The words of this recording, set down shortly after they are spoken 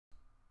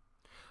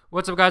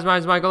What's up, guys? My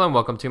name is Michael and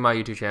welcome to my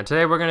YouTube channel.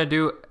 Today we're going to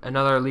do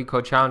another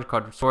LeetCode challenge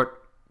called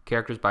sort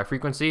characters by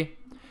frequency.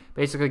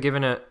 Basically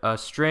given a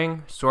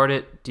string, sort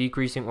it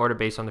decreasing order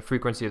based on the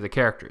frequency of the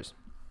characters.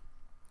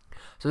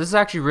 So this is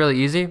actually really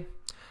easy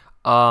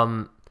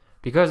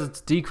because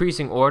it's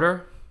decreasing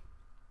order.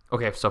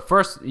 Okay, so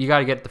first you got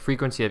to get the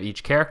frequency of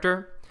each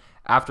character.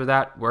 After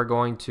that, we're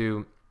going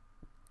to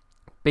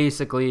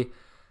basically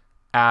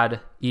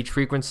add each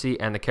frequency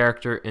and the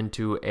character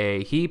into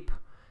a heap.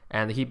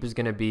 And the heap is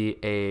going to be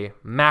a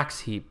max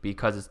heap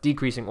because it's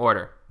decreasing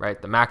order,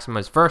 right? The maximum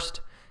is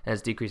first and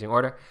it's decreasing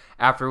order.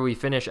 After we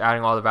finish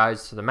adding all the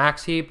values to the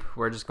max heap,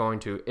 we're just going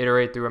to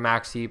iterate through a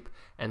max heap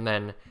and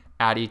then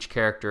add each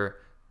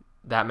character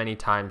that many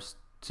times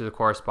to the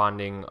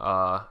corresponding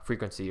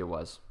frequency it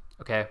was,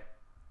 okay,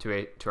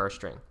 to our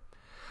string.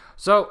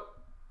 So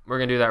we're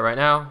going to do that right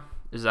now.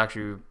 This is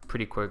actually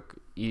pretty quick,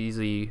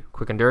 easy,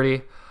 quick and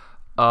dirty.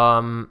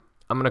 I'm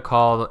going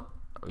to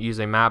use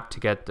a map to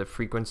get the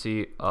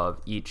frequency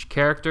of each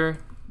character,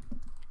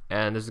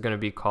 and this is going to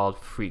be called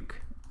freq.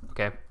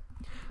 Okay,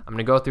 I'm going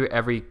to go through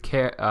every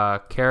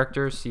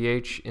character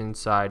ch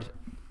inside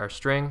our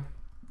string.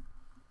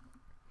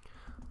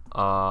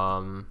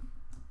 Yeah,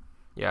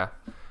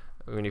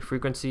 we're going to do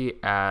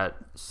frequency at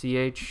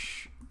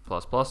ch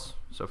plus plus.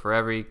 So for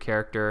every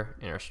character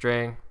in our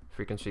string,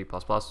 frequency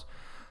plus plus.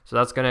 So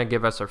that's going to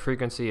give us a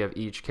frequency of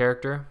each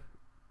character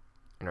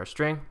in our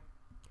string.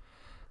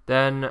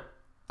 Then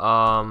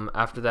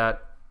after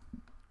that,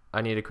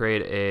 I need to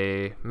create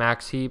a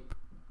max heap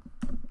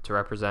to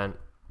represent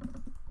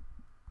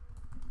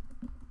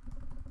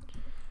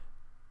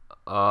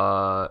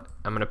I'm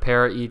going to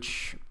pair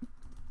each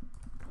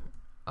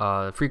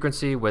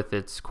frequency with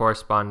its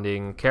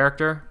corresponding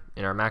character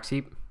in our max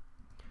heap.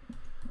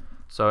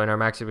 So in our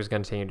max heap is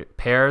going to contain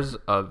pairs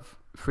of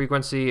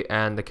frequency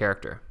and the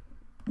character.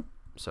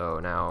 So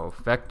now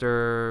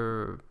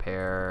vector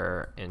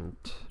pair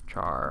int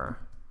char.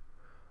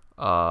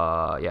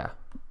 Yeah,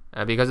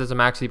 and because it's a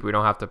max heap, we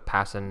don't have to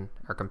pass in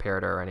our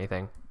comparator or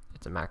anything.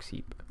 It's a max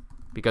heap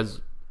because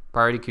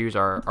priority queues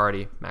are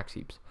already max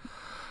heaps.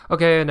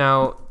 Okay,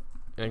 now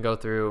we're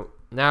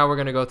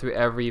gonna go through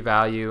every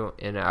value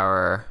in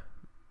our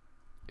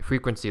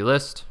frequency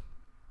list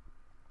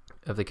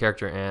of the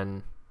character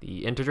and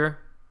the integer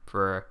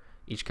for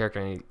each character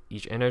and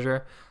each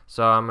integer.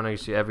 So I'm gonna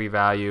see every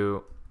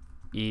value,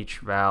 each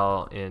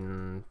val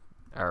in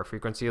our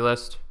frequency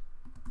list.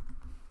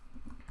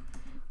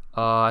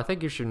 I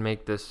think you should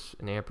make this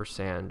an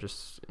ampersand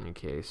just in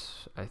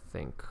case. I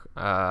think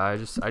I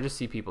just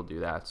see people do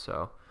that.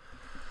 So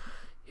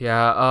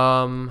yeah.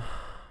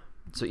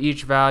 So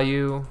each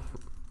value,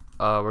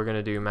 we're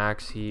gonna do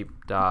max heap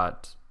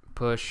dot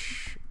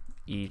push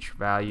each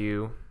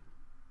value.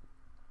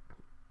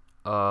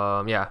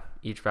 Yeah,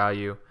 each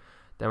value.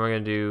 Then we're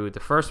gonna do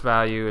the first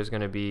value is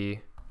gonna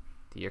be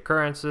the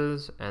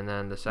occurrences, and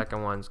then the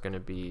second one's gonna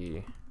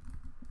be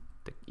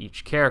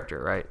each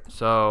character, right?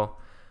 So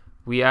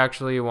we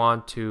actually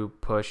want to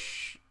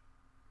push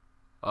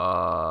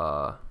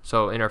so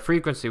in our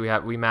frequency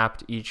we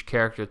mapped each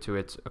character to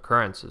its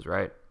occurrences,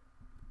 right?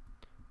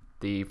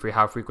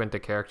 How frequent the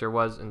character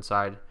was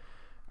inside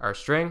our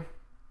string.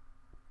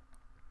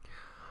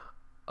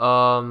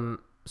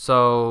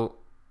 So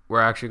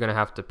we're actually going to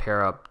have to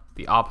pair up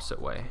the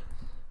opposite way.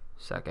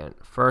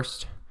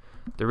 First,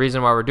 the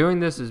reason why we're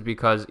doing this is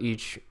because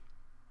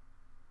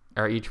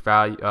our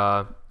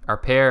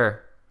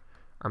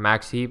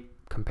max heap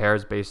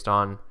compares based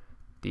on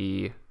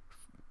the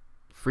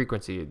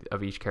frequency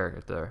of each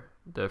character,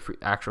 the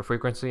actual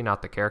frequency,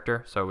 not the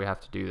character. So we have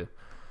to do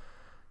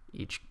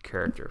each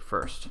character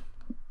first.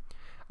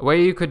 A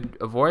way you could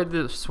avoid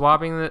the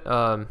swapping,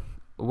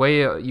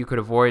 you could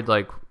avoid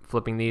like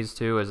flipping these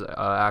two is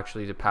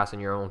actually to pass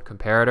in your own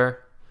comparator.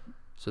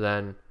 So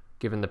then,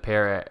 given the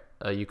pair,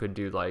 you could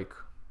do like,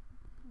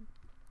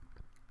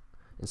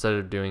 instead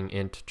of doing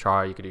int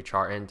char, you could do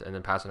char int and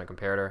then pass in a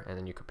comparator, and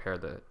then you compare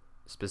the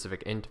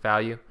specific int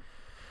value.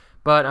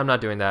 But I'm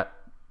not doing that.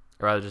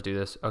 I'd rather just do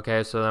this.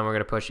 Okay, so then we're going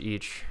to push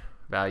each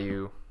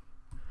value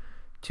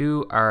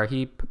to our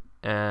heap,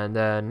 and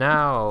then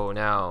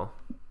now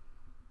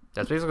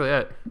that's basically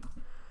it.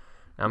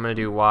 I'm going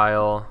to do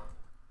while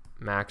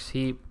max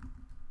heap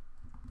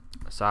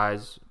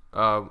size.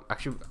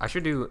 Actually, I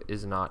should do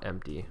is not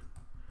empty.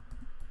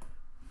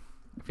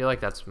 I feel like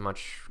that's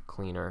much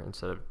cleaner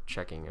instead of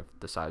checking if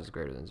the size is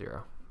greater than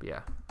 0. But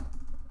yeah.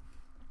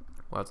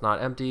 Well, it's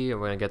not empty, and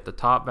we're going to get the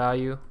top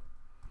value.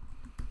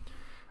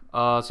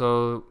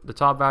 So the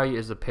top value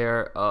is a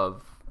pair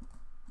of,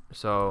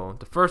 so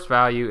the first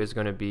value is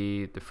going to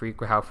be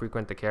how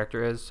frequent the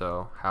character is.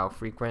 So how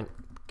frequent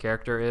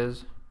character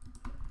is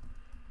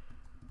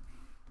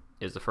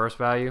the first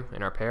value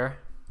in our pair,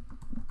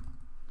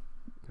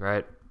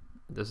 right?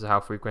 This is how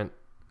frequent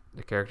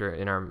the character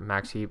in our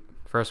max heap.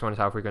 First one is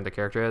how frequent the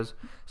character is.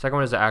 Second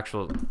one is the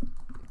actual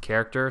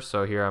character.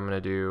 So here I'm going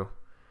to do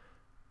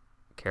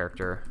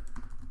character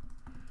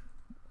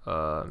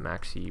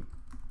max heap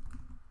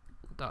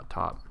dot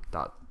top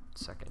dot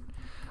second.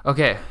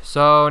 Okay,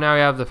 so now we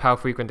have the how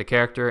frequent the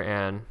character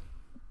and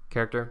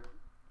character.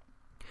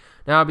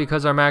 Now,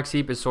 because our max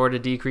heap is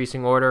sorted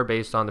decreasing order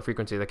based on the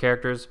frequency of the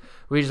characters,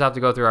 we just have to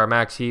go through our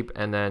max heap,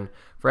 and then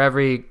for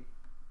every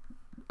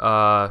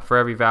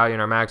value in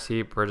our max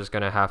heap, we're just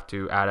gonna have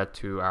to add it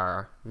to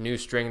our new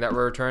string that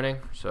we're returning.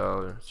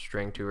 So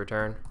string to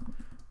return,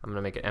 I'm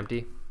gonna make it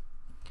empty.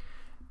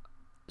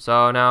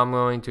 So now I'm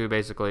going to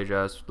basically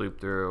just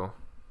loop through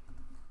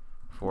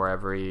for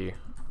every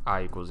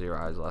I equals 0,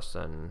 I is less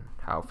than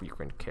how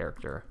frequent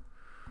character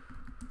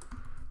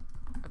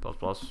I plus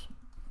plus.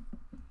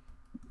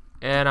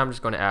 And I'm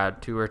just going to add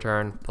to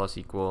return plus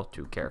equal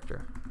to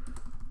character.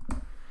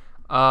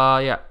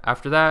 Yeah,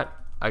 after that,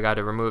 I got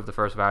to remove the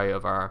first value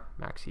of our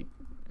max heap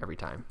every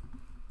time.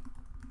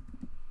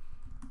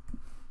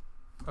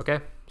 Okay,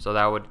 so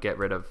that would get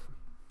rid of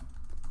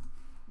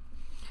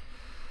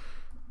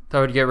that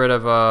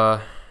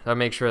would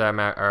make sure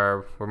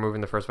that we're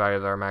moving the first value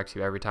of our max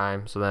heap every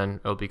time, so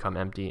then it'll become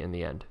empty in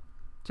the end.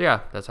 So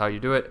yeah, that's how you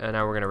do it, and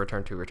now we're going to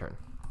return to return.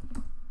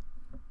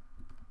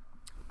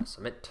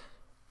 Submit.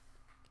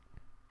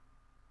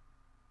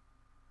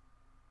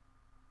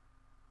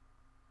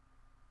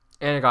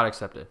 And it got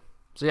accepted.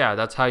 So yeah,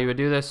 that's how you would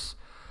do this.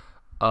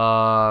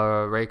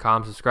 Rate,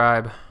 comment,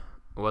 subscribe.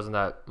 It wasn't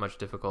that much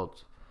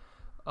difficult.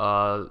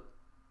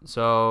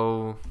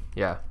 So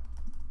yeah,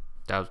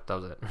 that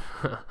was it.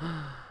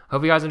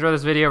 Hope you guys enjoyed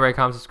this video. Rate,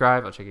 comment,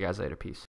 subscribe. I'll check you guys later. Peace.